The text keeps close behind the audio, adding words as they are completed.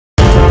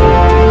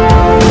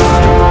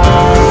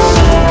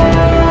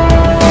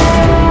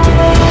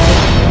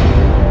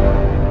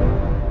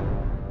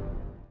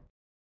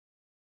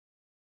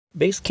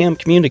Basecamp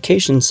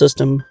communication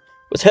system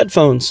with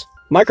headphones,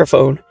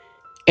 microphone,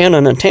 and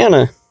an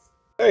antenna.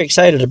 Very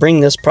excited to bring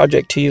this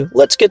project to you.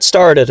 Let's get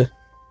started.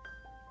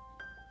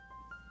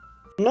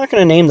 I'm not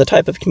going to name the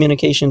type of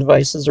communication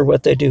devices or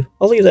what they do.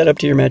 I'll leave that up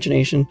to your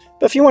imagination.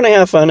 But if you want to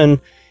have fun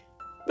and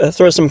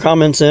throw some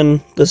comments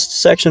in this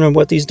section of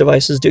what these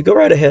devices do, go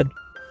right ahead.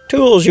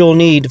 Tools you'll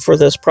need for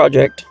this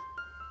project.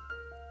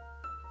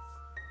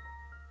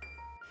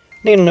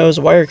 Needle nose,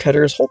 wire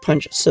cutters, hole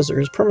punch,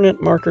 scissors,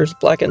 permanent markers,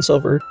 black and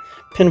silver,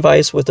 pin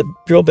vise with a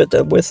drill bit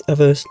the width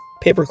of a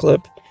paper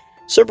clip,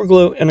 super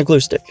glue, and a glue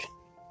stick.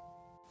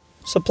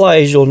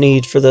 Supplies you'll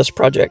need for this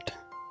project.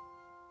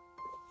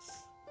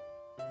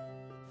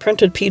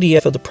 Printed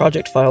PDF of the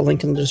project file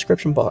linked in the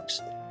description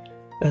box.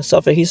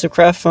 Self-adhesive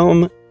craft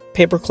foam,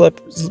 paper clip,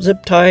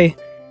 zip tie,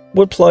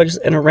 wood plugs,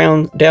 and a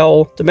round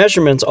dowel. The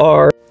measurements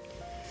are: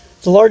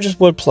 the largest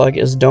wood plug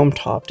is dome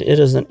topped. It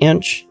is 1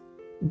 inch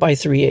by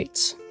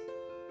 3/8.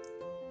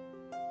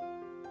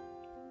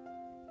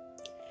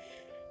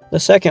 The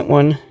second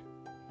one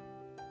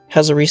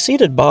has a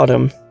receded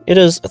bottom. It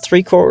is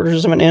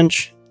 3/4 of an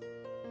inch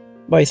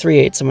by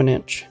 3/8 of an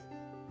inch.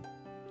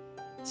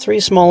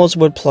 3 smallest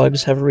wood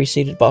plugs have a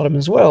receded bottom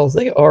as well.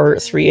 They are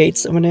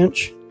 3/8 of an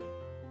inch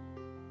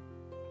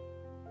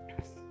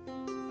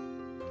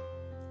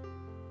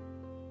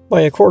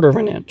by 1/4 of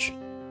an inch.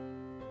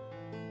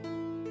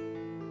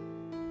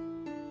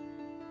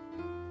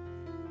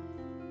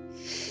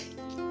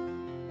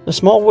 The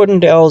small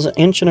wooden dowel is 1 1/4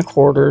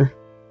 inches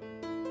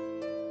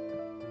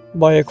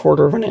by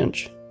 1/4 of an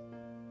inch.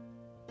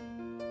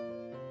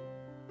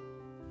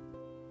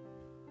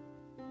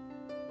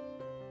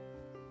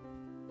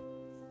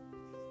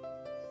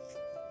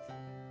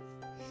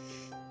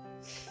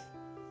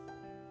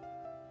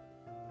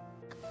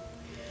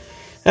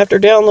 After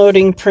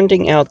downloading,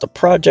 printing out the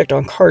project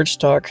on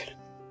cardstock,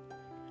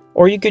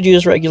 or you could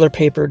use regular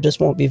paper,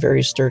 this won't be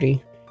very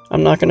sturdy.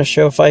 I'm not going to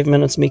show 5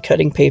 minutes of me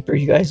cutting paper.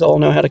 You guys all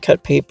know how to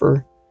cut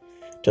paper.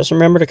 Just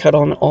remember to cut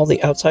on all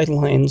the outside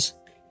lines.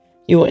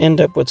 You will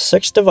end up with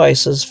 6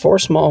 devices, 4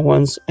 small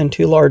ones and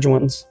 2 large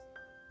ones.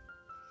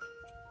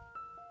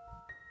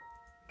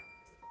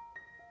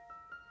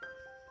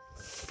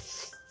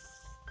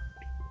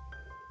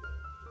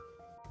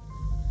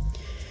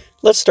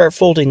 Let's start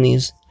folding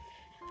these.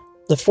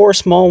 The 4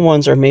 small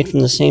ones are made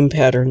from the same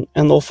pattern,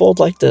 and they'll fold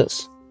like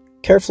this.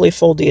 Carefully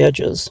fold the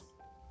edges.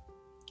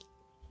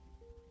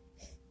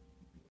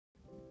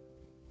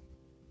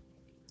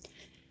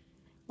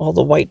 All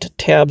the white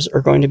tabs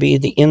are going to be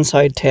the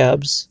inside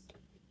tabs.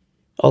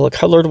 All the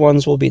colored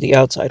ones will be the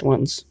outside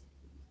ones.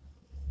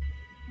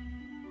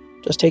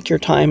 Just take your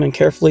time and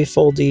carefully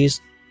fold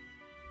these.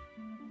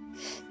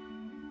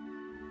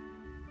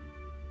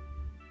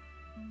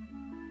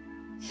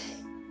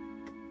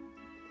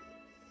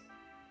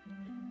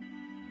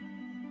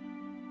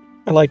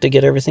 I like to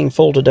get everything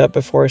folded up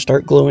before I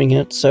start gluing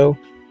it, so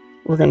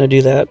we're going to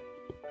do that.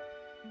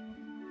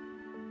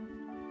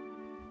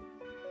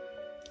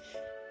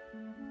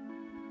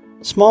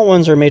 Small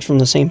ones are made from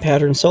the same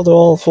pattern, so they'll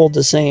all fold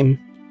the same.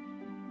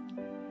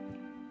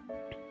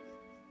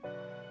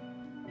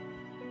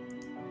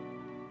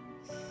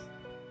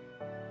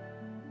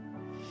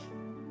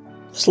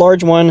 This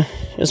large one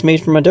is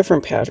made from a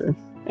different pattern,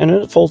 and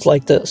it folds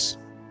like this.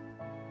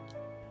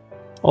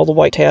 All the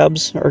white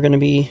tabs are going to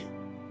be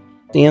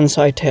the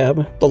inside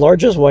tab. The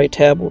largest white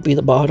tab will be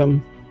the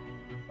bottom.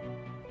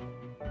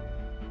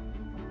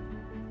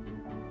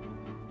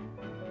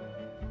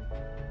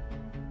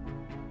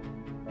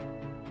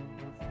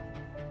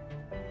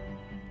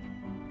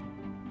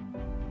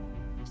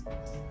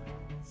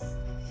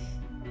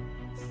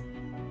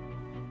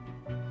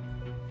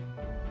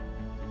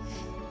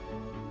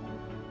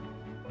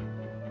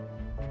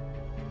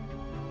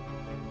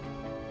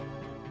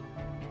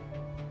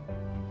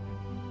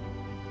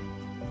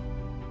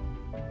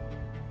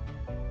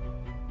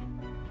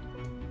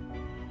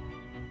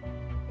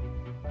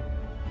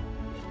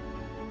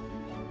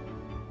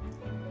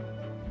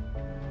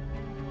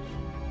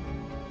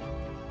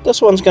 This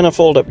one's going to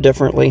fold up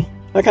differently.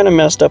 I kind of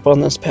messed up on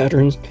this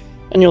pattern,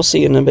 and you'll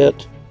see in a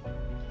bit.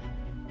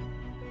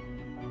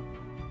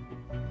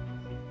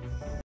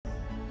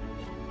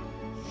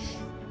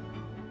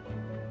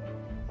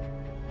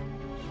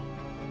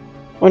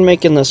 When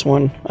making this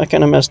one, I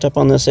kind of messed up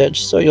on this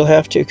edge, so you'll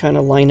have to kind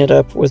of line it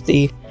up with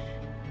the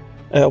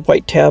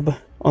white tab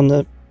on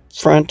the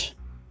front,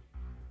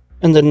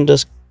 and then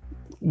just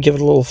give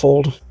it a little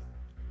fold.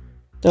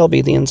 That'll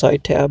be the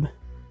inside tab.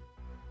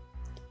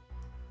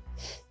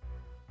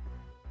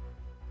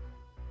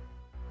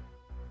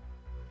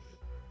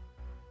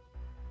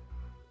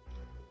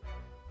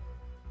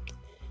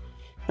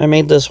 I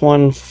made this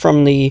one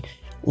from the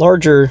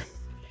larger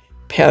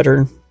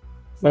pattern,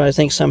 but I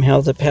think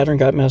somehow the pattern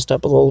got messed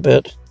up a little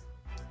bit.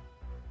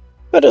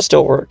 But it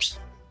still works.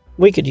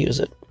 We could use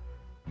it.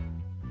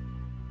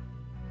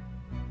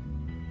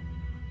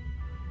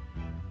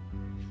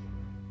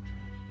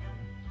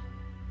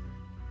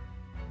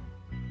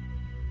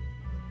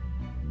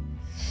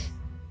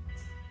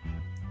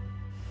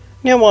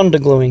 Now on to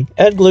gluing.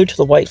 Add glue to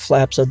the white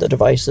flaps of the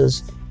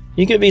devices.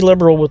 You can be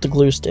liberal with the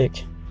glue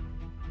stick.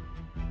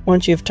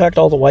 Once you've tucked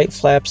all the white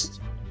flaps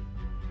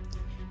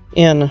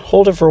in,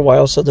 hold it for a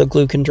while so the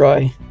glue can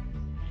dry.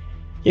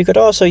 You could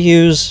also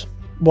use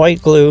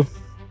white glue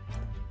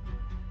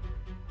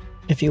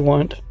if you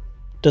want.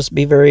 Just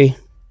be very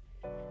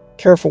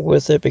careful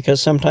with it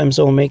because sometimes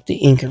it will make the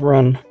ink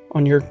run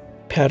on your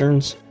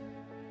patterns.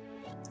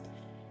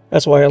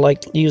 That's why I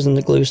like using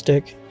the glue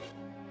stick.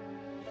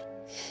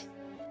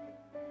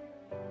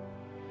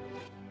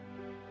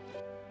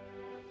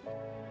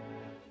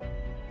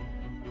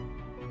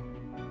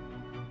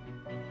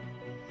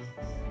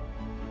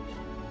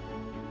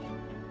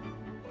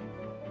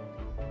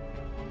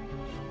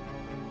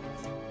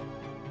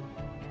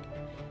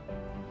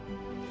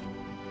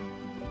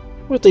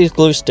 With these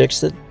glue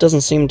sticks, it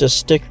doesn't seem to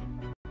stick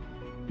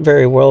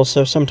very well,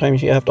 so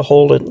sometimes you have to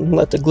hold it and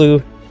let the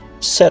glue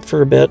set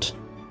for a bit.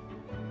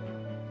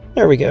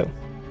 There we go.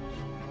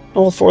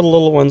 All 4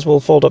 little ones will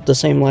fold up the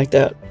same like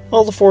that.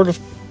 All the 4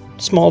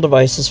 small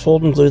devices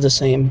fold and glue the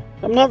same.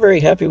 I'm not very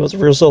happy with the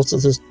results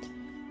of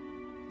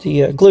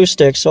the glue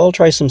stick, so I'll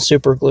try some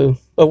super glue.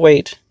 But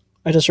wait,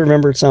 I just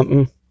remembered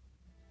something.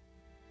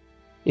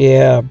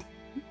 Yeah,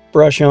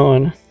 brush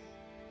on.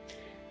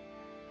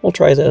 We'll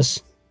try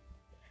this.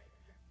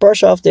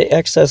 Brush off the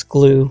excess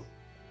glue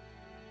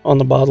on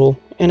the bottle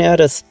and add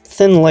a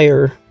thin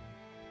layer.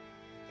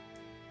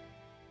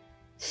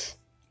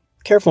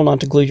 Careful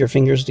not to glue your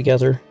fingers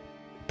together.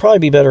 Probably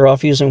be better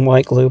off using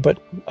white glue, but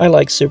I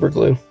like super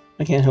glue.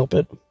 I can't help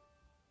it.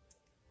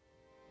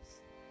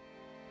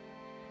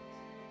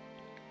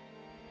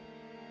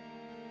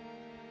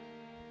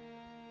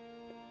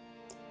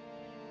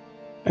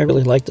 I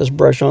really like this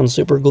brush on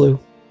super glue.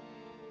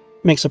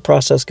 Makes the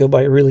process go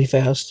by really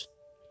fast.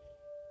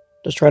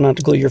 Just try not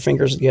to glue your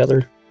fingers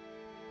together.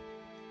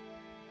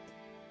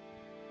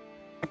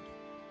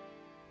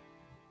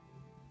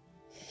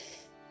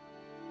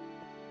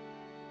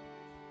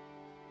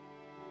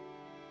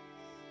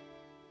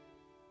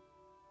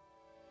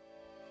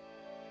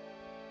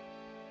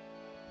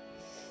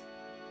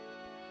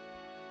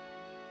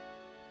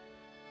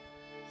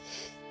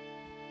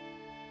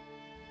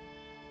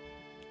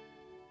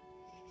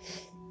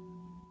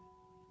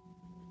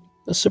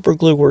 The super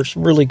glue works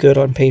really good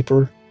on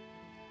paper.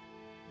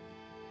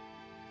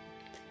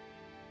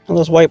 And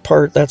this white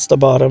part, that's the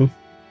bottom.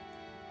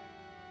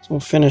 So we'll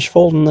finish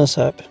folding this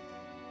up.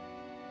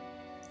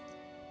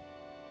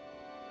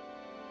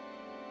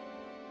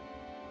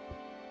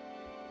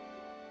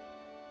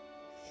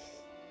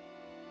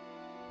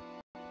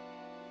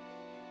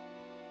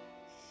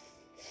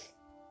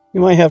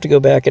 You might have to go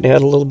back and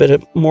add a little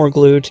bit more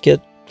glue to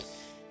get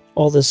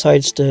all the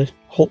sides to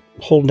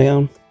hold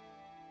down.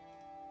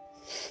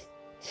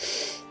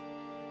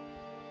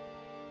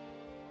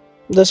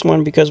 This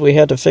one, because we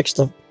had to fix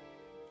the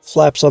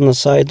flaps on the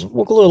sides,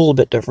 will glue a little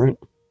bit different.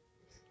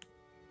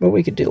 But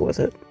we could deal with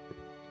it.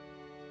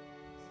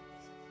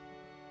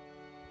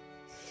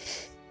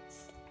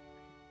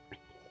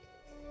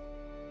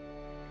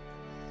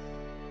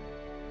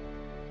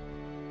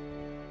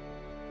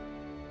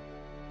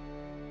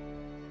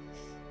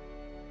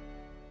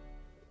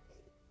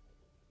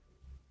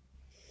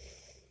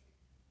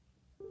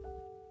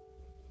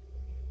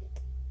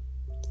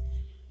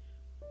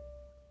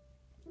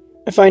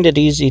 I find it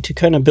easy to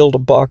kind of build a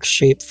box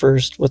shape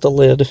first with a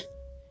lid.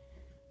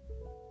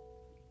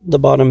 The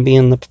bottom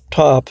being the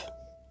top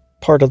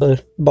part of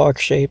the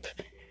box shape,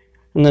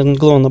 and then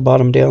gluing the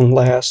bottom down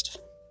last.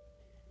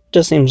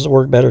 Just seems to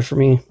work better for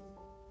me.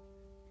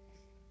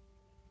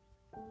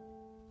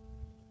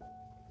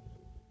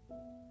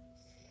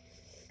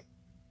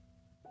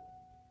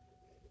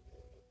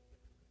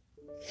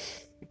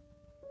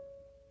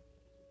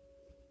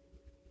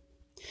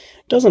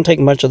 It doesn't take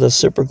much of this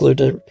super glue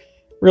to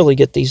really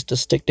get these to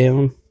stick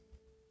down.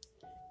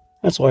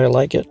 That's why I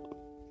like it.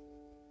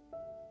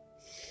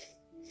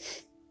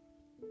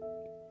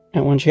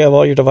 And once you have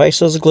all your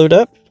devices glued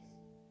up,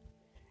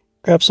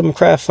 grab some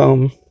craft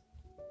foam.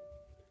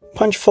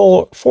 Punch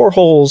 4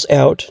 holes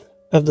out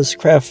of this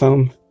craft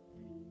foam.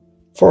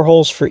 4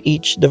 holes for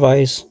each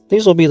device.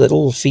 These will be the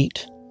little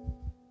feet.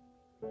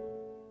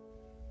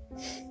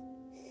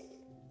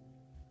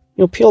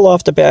 You'll peel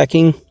off the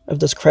backing of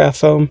this craft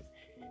foam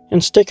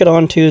and stick it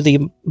onto the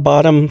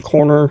bottom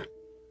 4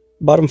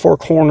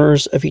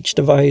 corners of each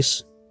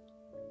device.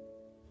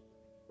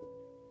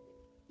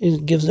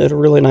 It gives it a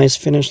really nice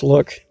finished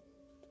look.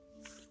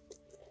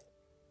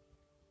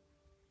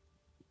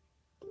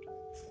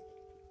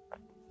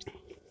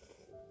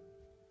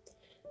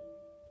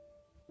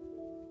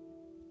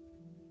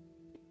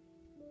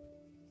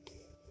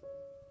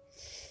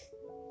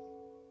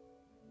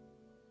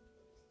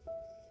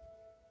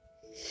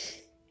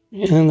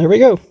 And there we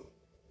go.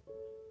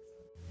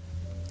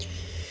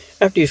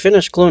 After you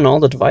finish gluing all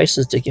the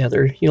devices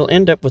together, you'll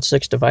end up with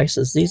 6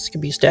 devices. These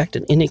can be stacked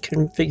in any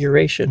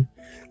configuration.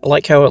 I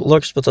like how it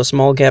looks with a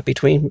small gap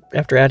between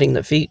after adding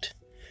the feet.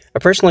 I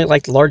personally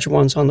like the larger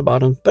ones on the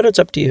bottom, but it's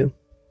up to you.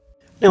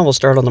 Now we'll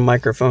start on the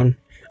microphone.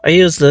 I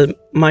use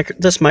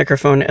this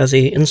microphone as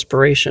a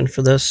inspiration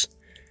for this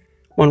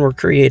one we're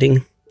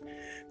creating,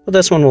 but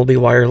this one will be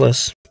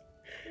wireless.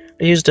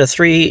 I used a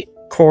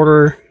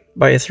 3/4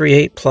 by a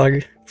 3/8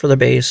 plug for the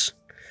base,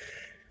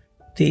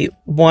 the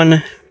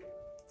 1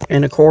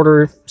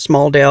 1/4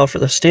 small dowel for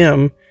the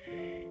stem,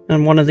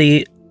 and one of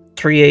the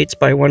 3/8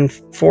 by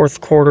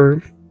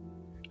 1/4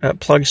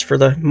 plugs for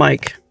the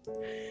mic.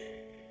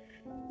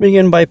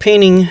 Begin by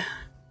painting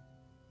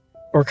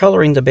or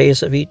coloring the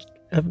base of each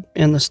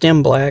and the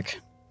stem black.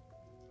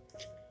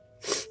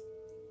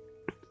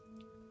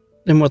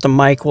 Then with the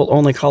mic, we'll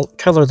only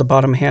color the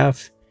bottom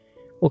half.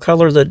 We'll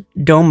color the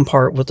dome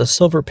part with the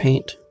silver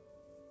paint.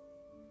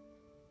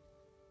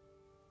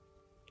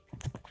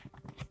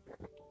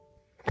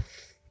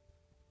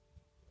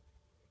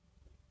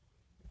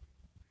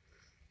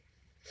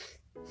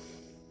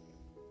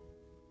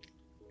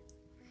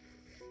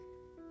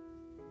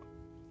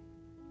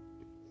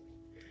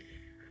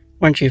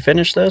 Once you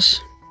finish this,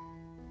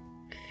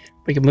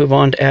 we can move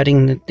on to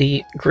adding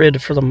the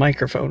grid for the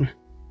microphone.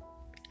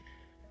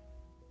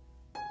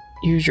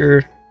 Use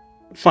your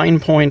fine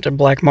point and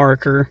black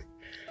marker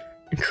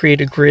and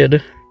create a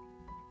grid.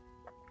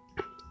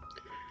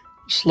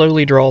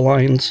 Slowly draw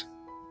lines.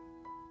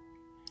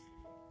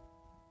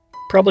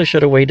 Probably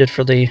should have waited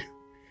for the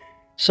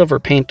silver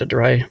paint to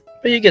dry,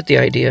 but you get the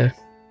idea.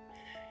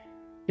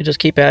 You just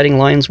keep adding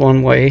lines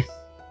one way,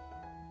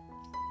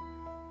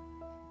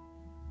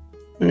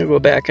 and you go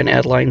back and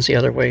add lines the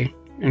other way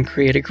and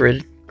create a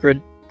grid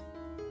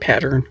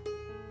pattern.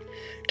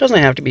 It doesn't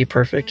have to be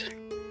perfect.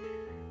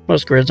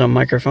 Most grids on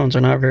microphones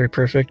are not very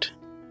perfect.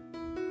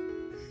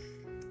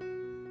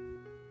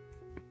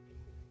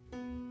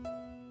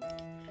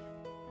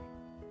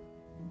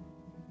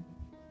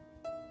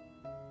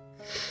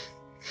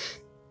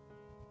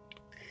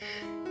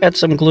 Add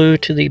some glue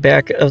to the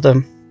back of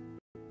the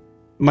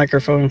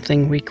microphone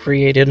thing we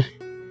created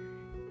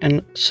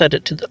and set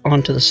it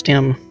onto the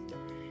stem.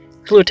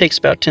 Glue takes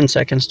about 10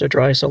 seconds to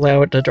dry, so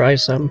allow it to dry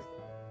some.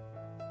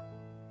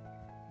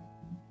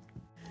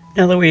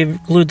 Now that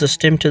we've glued the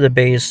stem to the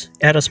base,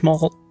 add a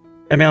small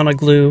amount of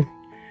glue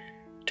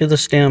to the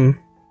stem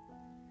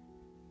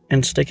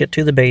and stick it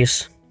to the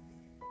base.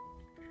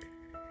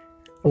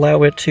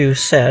 Allow it to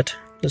set.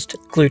 This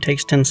glue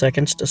takes 10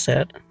 seconds to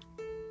set.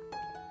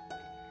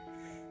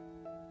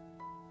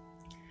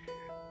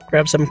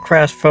 Grab some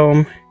craft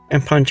foam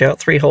and punch out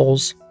 3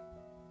 holes.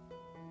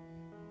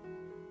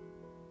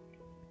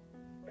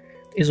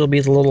 These will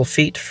be the little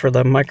feet for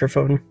the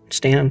microphone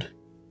stand.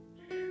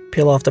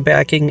 Peel off the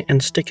backing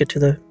and stick it to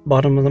the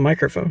bottom of the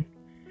microphone.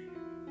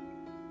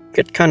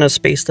 Could kind of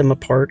space them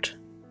apart.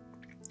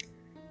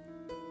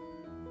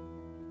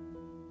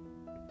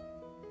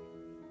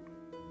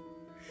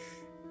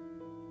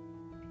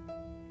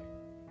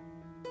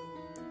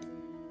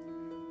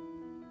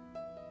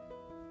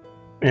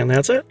 And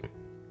that's it.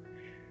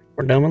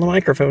 We're done with the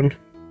microphone.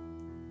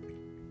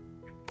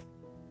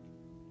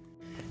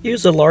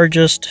 Use the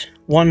largest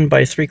 1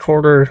 by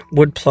 3/4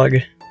 wood plug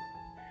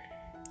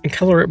and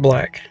color it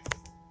black.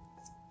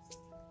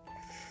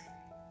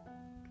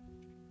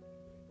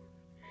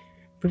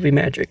 Movie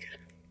magic.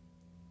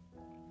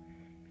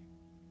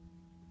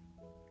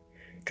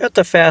 Cut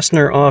the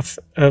fastener off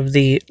of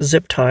the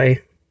zip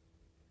tie.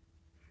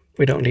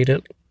 We don't need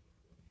it.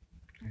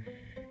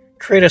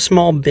 Create a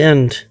small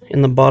bend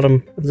in the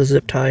bottom of the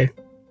zip tie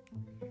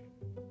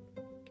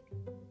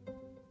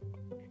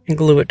and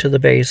glue it to the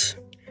base.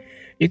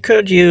 You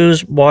could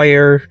use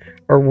wire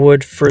or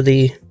wood for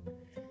the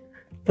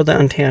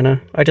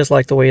antenna. I just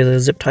like the way the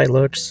zip tie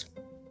looks.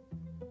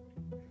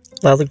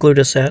 Allow the glue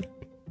to set.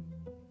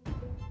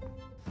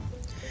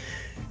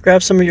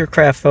 Grab some of your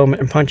craft foam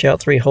and punch out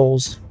 3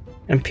 holes.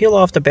 And peel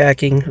off the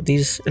backing of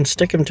these and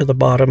stick them to the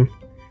bottom.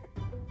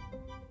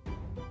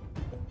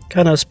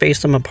 Kind of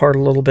space them apart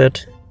a little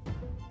bit.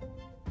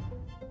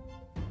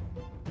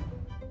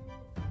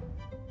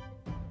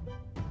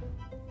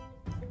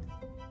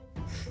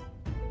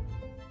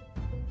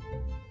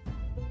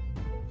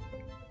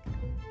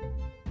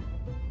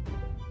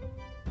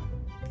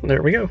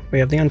 There we go, we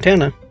have the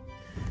antenna.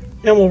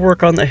 Now we'll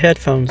work on the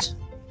headphones.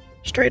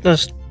 Straighten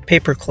this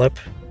paper clip.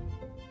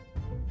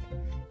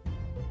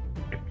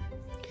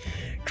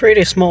 Create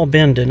a small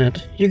bend in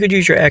it. You could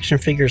use your action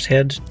figure's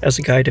head as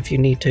a guide if you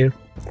need to.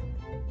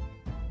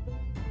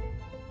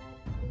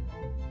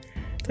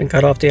 Then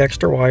cut off the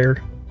extra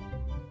wire.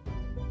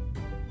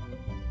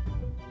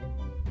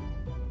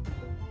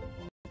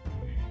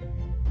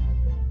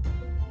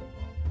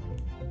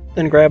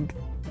 Then grab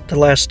the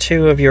last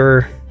 2 of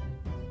your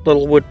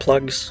little wood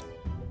plugs.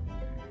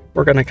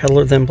 We're going to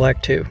color them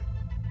black too.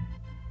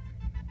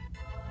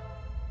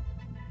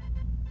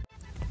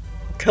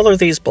 Color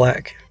these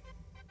black.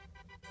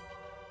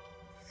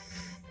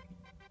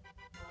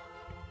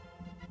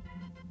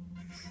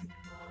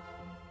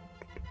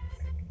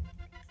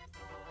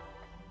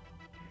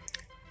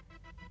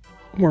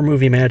 More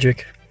movie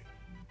magic.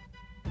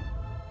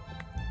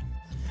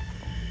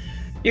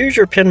 Use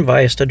your pin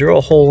vise to drill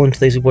a hole into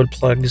these wood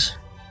plugs.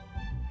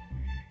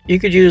 You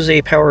could use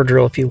a power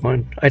drill if you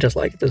want. I just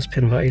like this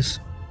pin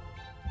vise.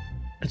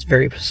 It's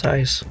very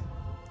precise.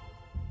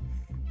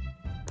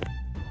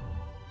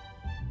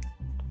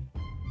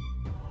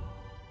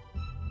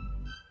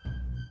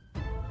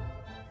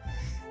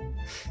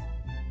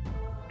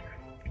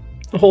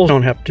 The holes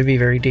don't have to be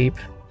very deep.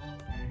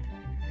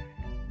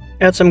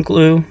 Add some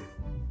glue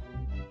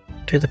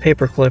to the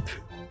paper clip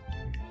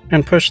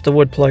and push the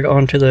wood plug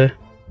onto the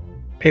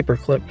paper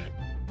clip.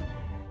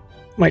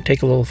 Might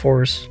take a little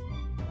force.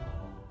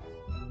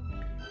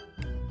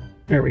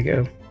 There we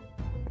go.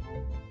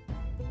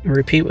 And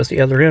repeat with the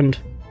other end.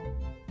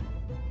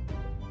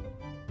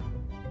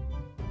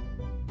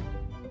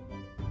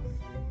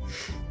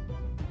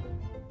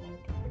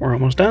 We're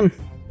almost done.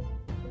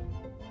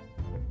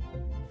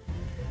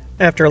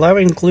 After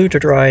allowing glue to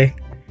dry,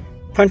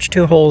 punch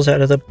 2 holes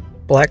out of the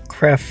black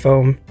craft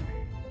foam.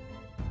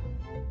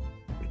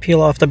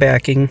 Peel off the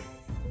backing.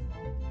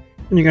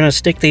 And you're going to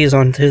stick these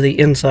onto the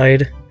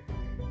inside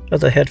of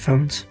the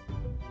headphones.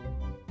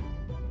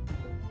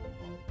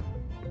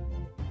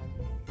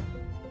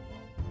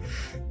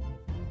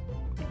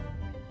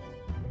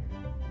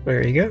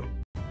 There you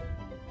go.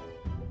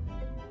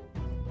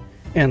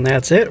 And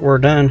that's it, we're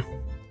done.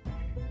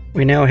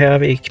 We now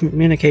have a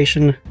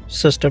communication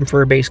system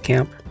for a base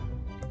camp.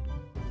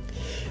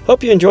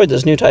 Hope you enjoyed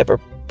this new type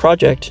of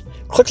project.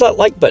 Click that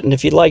like button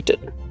if you liked it.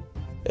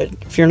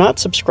 If you're not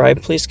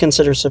subscribed, please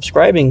consider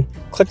subscribing.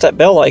 Click that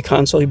bell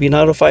icon so you'll be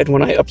notified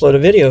when I upload a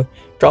video.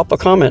 Drop a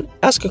comment,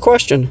 ask a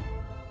question.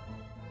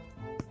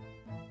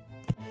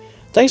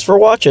 Thanks for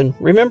watching.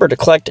 Remember to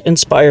collect,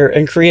 inspire,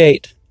 and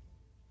create.